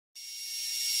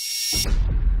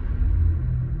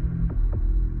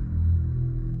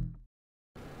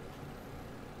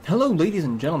Hello ladies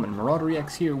and gentlemen,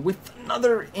 MarauderEX here with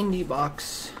another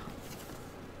Indiebox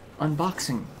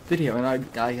unboxing video, and I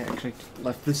actually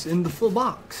left this in the full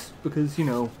box because, you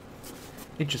know,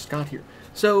 it just got here.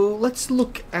 So let's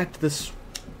look at this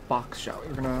box, shall we?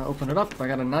 We're gonna open it up. I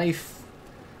got a knife.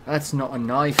 That's not a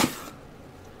knife.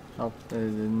 Oh,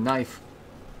 knife.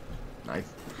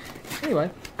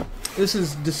 Anyway, this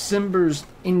is December's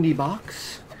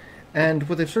Indiebox, and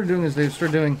what they've started doing is they've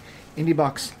started doing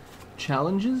Indiebox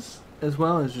challenges as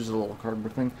well. As just a little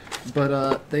cardboard thing,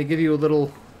 but they give you a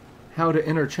little how to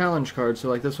enter challenge card. So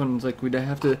like this one's like we'd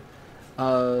have to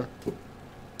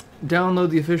download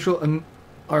the official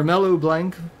Armello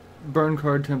blank burn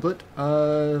card template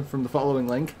from the following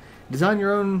link. Design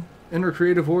your own inner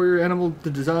creative warrior animal to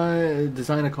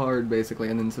design a card basically,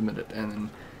 and then submit it, and then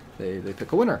they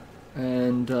pick a winner.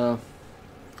 And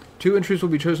 2 entries will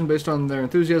be chosen based on their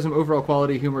enthusiasm, overall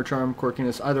quality, humor, charm,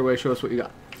 quirkiness. Either way, show us what you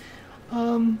got.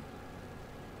 And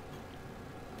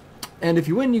if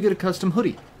you win, you get a custom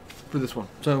hoodie for this one.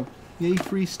 So, yay,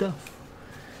 free stuff.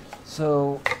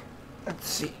 So, let's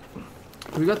see.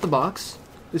 We got the box.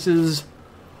 This is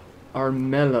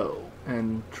Armello,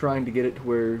 and trying to get it to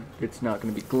where it's not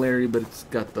going to be glary, but it's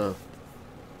got the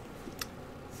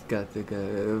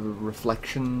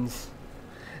reflections.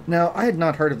 Now, I had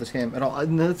not heard of this game at all,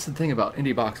 and that's the thing about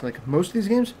Indiebox. Like most of these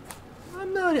games, I've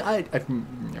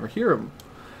never hear of them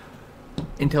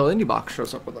until Indiebox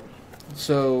shows up with them.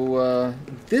 So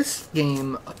this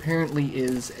game apparently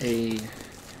is a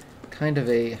kind of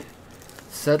a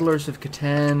Settlers of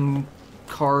Catan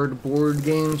cardboard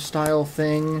game style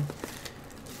thing,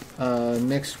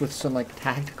 mixed with some like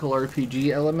tactical RPG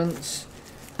elements.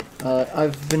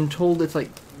 I've been told it's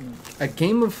like a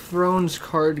Game of Thrones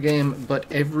card game, but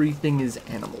everything is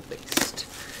animal based.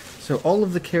 So all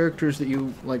of the characters that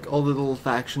you, like all the little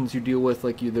factions you deal with,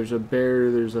 like there's a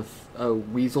bear, there's a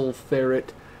weasel,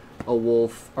 ferret, a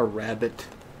wolf, a rabbit,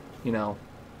 you know.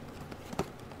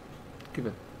 Give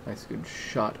a nice good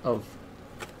shot of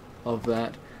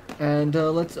that. And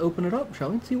let's open it up, shall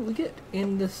we? See what we get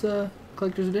in this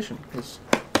collector's edition, because,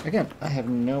 again, I have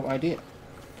no idea.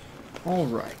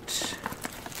 Alright.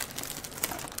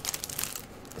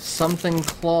 Something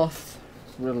cloth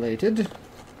related.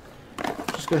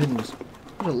 Just go ahead and there's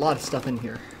a lot of stuff in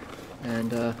here.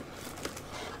 And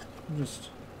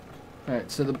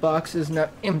alright, so the box is now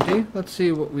empty. Let's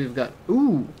see what we've got.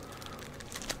 Ooh!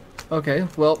 Okay,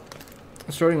 well,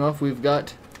 starting off, we've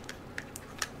got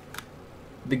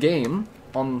the game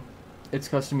on its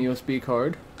custom USB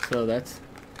card. So that's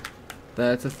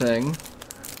a thing.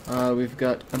 We've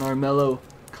got an Armello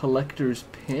collector's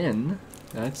pin.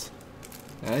 That's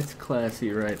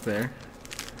classy right there.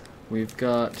 We've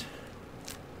got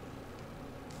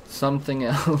something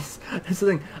else. That's the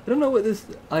thing. I don't know what this.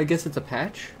 I guess it's a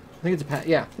patch. I think it's a patch.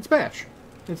 Yeah, it's a patch.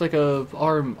 It's like a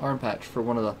arm patch for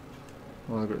one of the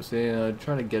groups. See,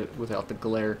 trying to get it without the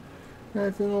glare.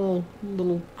 That's a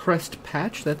little crest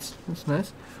patch. That's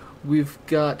nice. We've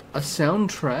got a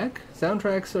soundtrack.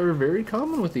 Soundtracks are very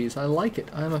common with these. I like it.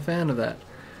 I'm a fan of that.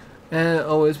 And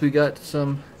always we got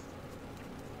some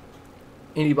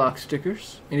Indiebox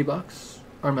stickers. Indiebox,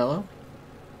 Armello.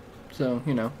 So,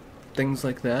 you know, things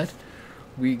like that.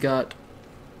 We got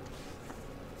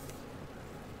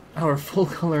our full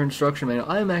color instruction manual.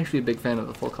 I am actually a big fan of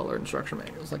the full color instruction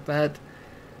manuals. Like that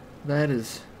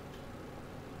is,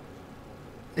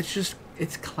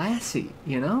 it's classy,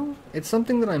 you know? It's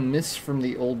something that I miss from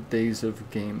the old days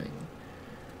of gaming.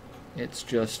 It's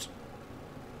just,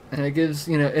 and it gives,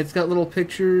 you know, it's got little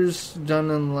pictures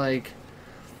done in like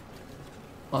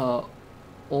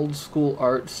old school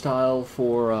art style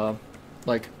for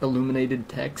like illuminated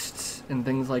texts and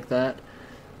things like that,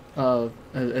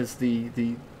 as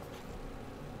the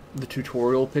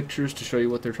tutorial pictures to show you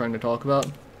what they're trying to talk about.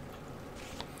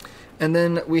 And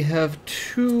then we have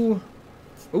three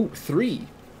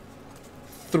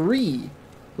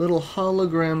little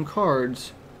hologram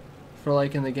cards for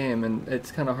like in the game, and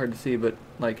it's kind of hard to see, but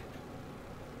like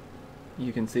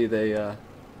you can see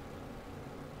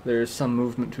there's some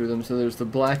movement to them. So there's the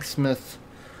blacksmith,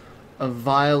 a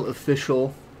vile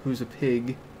official who's a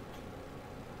pig.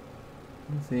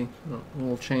 Let's see, a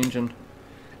little change in,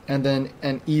 and then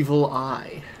an evil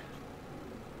eye.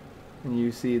 And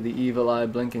you see the evil eye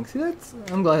blinking. See,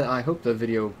 I'm glad. I hope the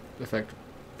video effect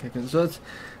kicked in. So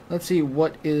let's see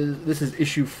what is. This is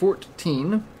issue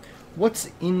 14.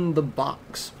 What's in the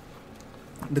box?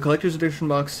 The collector's edition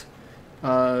box.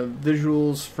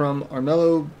 Visuals from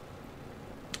Armello.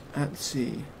 Let's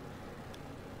see.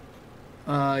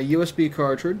 USB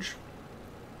cartridge.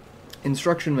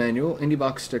 instruction manual,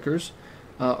 Indiebox stickers,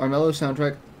 Armello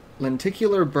soundtrack,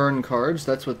 lenticular burn cards.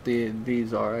 That's what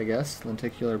these are, I guess.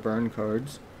 Lenticular burn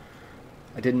cards.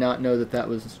 I did not know that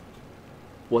was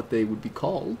what they would be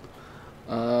called.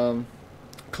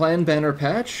 Clan banner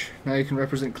patch. Now you can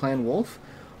represent Clan Wolf.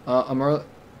 Armello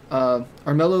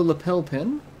lapel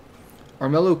pin.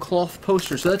 Armello cloth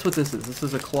poster. So that's what this is. This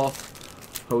is a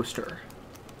cloth poster.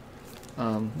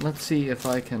 Let's see if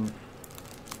I can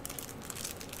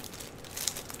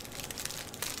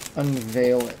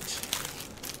unveil it,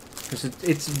 because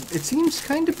it seems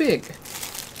kind of big.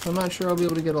 I'm not sure I'll be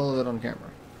able to get all of it on camera.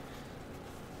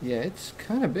 Yeah, it's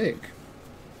kind of big.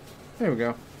 There we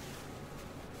go.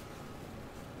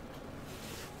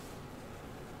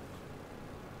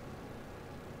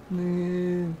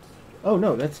 Oh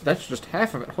no, that's just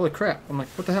half of it. Holy crap! I'm like,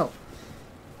 what the hell?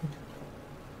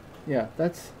 Yeah,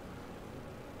 that's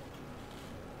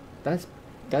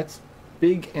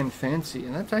big and fancy,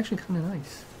 and that's actually kind of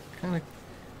nice.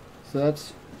 So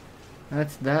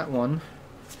that's that one.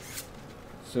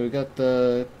 So we got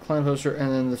the clan poster,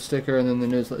 and then the sticker, and then the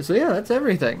newsletter. So yeah, that's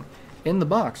everything in the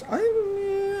box.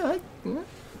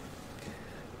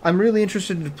 I'm really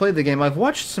interested to play the game. I've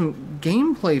watched some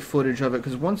gameplay footage of it,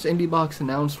 because once Indiebox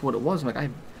announced what it was, I'm like,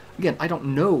 I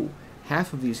don't know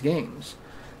half of these games.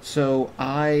 So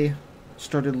I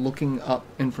started looking up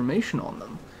information on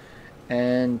them.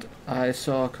 And I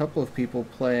saw a couple of people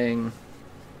playing,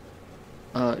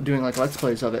 doing like Let's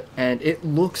Plays of it, and it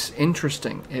looks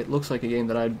interesting. It looks like a game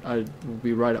that I'd would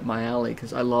be right up my alley,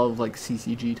 because I love like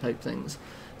CCG type things.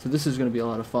 So this is going to be a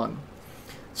lot of fun.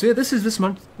 So yeah, this is this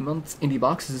month's Indie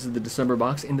Box. This is the December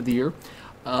box, end of the year.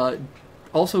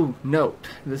 Also note,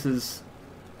 this is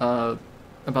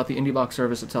about the Indie Box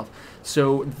service itself.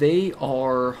 So they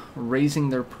are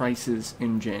raising their prices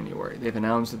in January. They've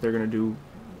announced that they're going to do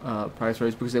price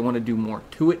raise because they want to do more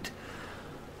to it.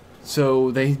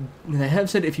 So they have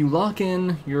said if you lock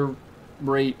in your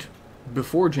rate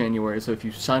before January, so if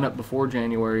you sign up before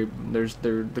January, there's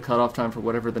the cutoff time for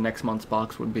whatever the next month's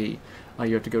box would be.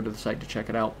 You have to go to the site to check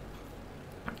it out.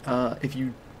 If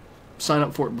you sign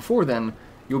up for it before then,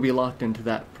 you'll be locked into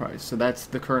that price. So that's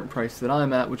the current price that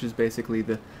I'm at, which is basically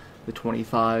the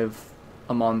 $25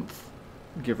 a month,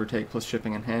 give or take, plus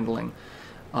shipping and handling.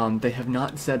 They have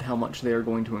not said how much they are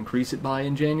going to increase it by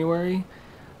in January.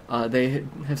 They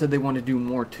have said they want to do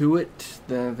more to it.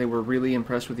 They were really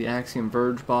impressed with the Axiom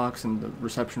Verge box and the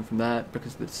reception from that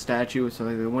because of the statue, so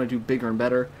they want to do bigger and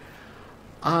better.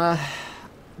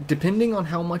 Depending on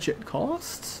how much it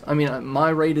costs, I mean, my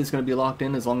rate is going to be locked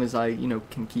in as long as I,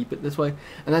 can keep it this way.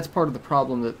 And that's part of the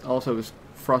problem that also is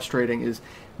frustrating, is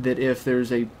that if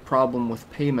there's a problem with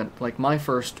payment, like my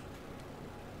first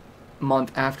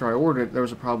month after I ordered it, there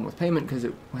was a problem with payment because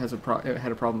it had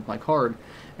a problem with my card,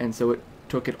 and so it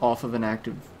took it off of an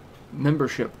active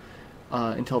membership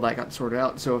until that got sorted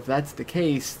out. So if that's the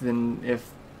case, then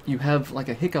if you have like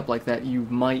a hiccup like that, you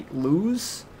might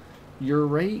lose your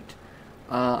rate.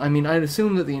 I mean, I'd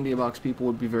assume that the Indiebox people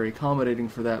would be very accommodating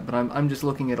for that, but I'm just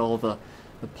looking at all the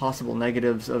possible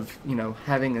negatives of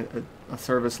having a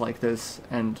service like this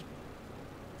and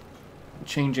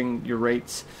changing your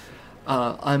rates.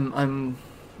 I'm a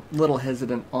little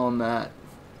hesitant on that.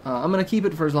 I'm going to keep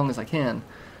it for as long as I can,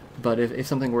 but if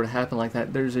something were to happen like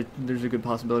that, there's a good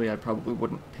possibility I probably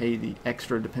wouldn't pay the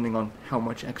extra, depending on how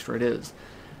much extra it is.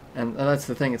 And that's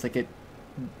the thing. It's like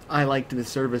I liked this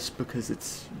service because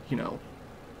it's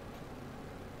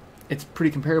it's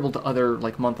pretty comparable to other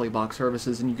like monthly box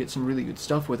services, and you get some really good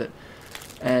stuff with it.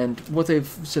 And what they've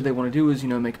said they want to do is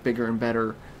make bigger and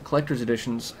better collector's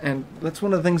editions, and that's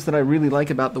one of the things that I really like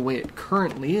about the way it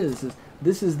currently is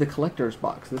this is the collector's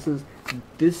box. This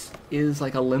is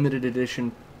like a limited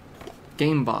edition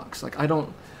game box. Like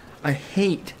I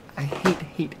hate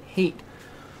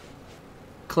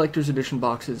collector's edition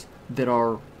boxes that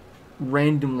are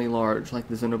randomly large, like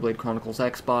the Xenoblade Chronicles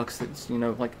X box that's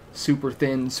like super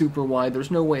thin, super wide. There's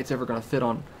no way it's ever going to fit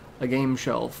on a game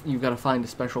shelf. You've got to find a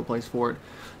special place for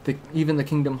it. Even the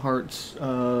Kingdom Hearts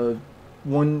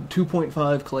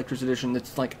 2.5 collector's edition,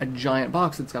 that's like a giant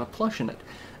box that's got a plush in it,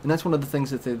 and that's one of the things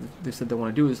that they said they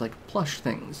want to do is like plush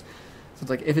things. So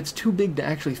it's like if it's too big to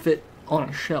actually fit on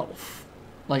a shelf,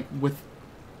 like with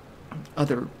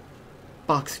other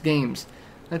box games,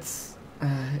 that's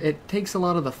it takes a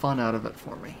lot of the fun out of it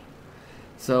for me.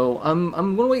 So I'm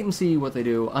gonna wait and see what they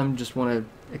do. I'm just want to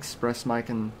express my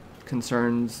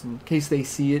concerns in case they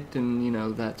see it and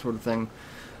that sort of thing.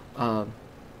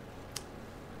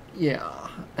 Yeah,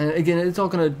 and again, it's all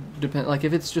gonna depend. Like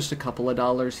if it's just a couple of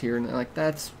dollars here and like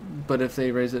that's, but if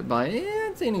they raise it by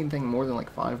it's anything more than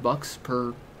like $5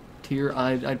 per tier,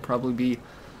 I'd probably be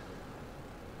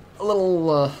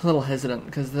little hesitant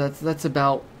because that's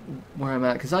about where I'm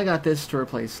at. Because I got this to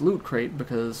replace Loot Crate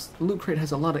because Loot Crate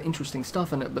has a lot of interesting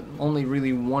stuff in it, but only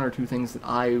really one or two things that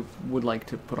I would like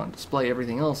to put on display.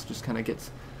 Everything else just kind of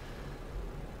gets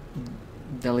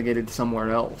delegated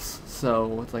somewhere else.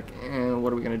 So it's like,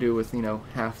 what are we gonna do with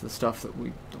half the stuff that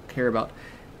we don't care about?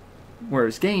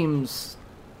 Whereas games,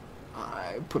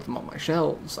 I put them on my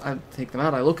shelves. I take them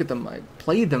out. I look at them. I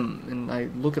play them, and I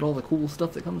look at all the cool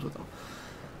stuff that comes with them.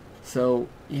 So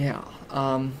yeah,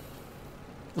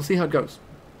 we'll see how it goes.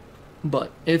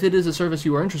 But if it is a service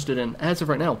you are interested in, as of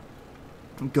right now,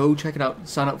 go check it out.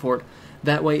 Sign up for it.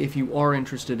 That way, if you are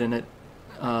interested in it,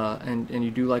 and you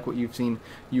do like what you've seen,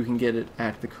 you can get it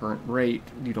at the current rate.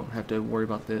 You don't have to worry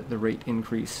about the rate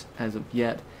increase as of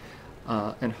yet.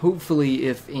 And hopefully,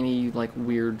 if any like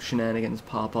weird shenanigans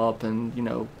pop up, and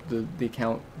the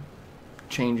account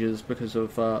changes because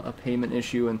of a payment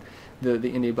issue, and the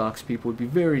Indiebox people would be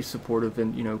very supportive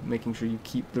in making sure you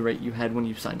keep the rate you had when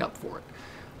you signed up for it.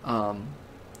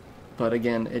 But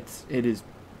again, it's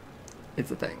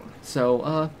a thing.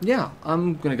 So yeah,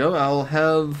 I'm gonna go. I'll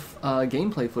have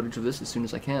gameplay footage of this as soon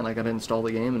as I can. I gotta install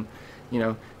the game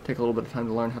and take a little bit of time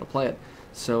to learn how to play it.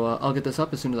 So I'll get this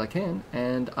up as soon as I can,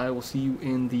 and I will see you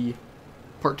in the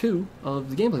part 2 of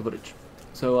the gameplay footage.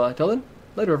 So till then,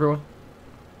 later everyone.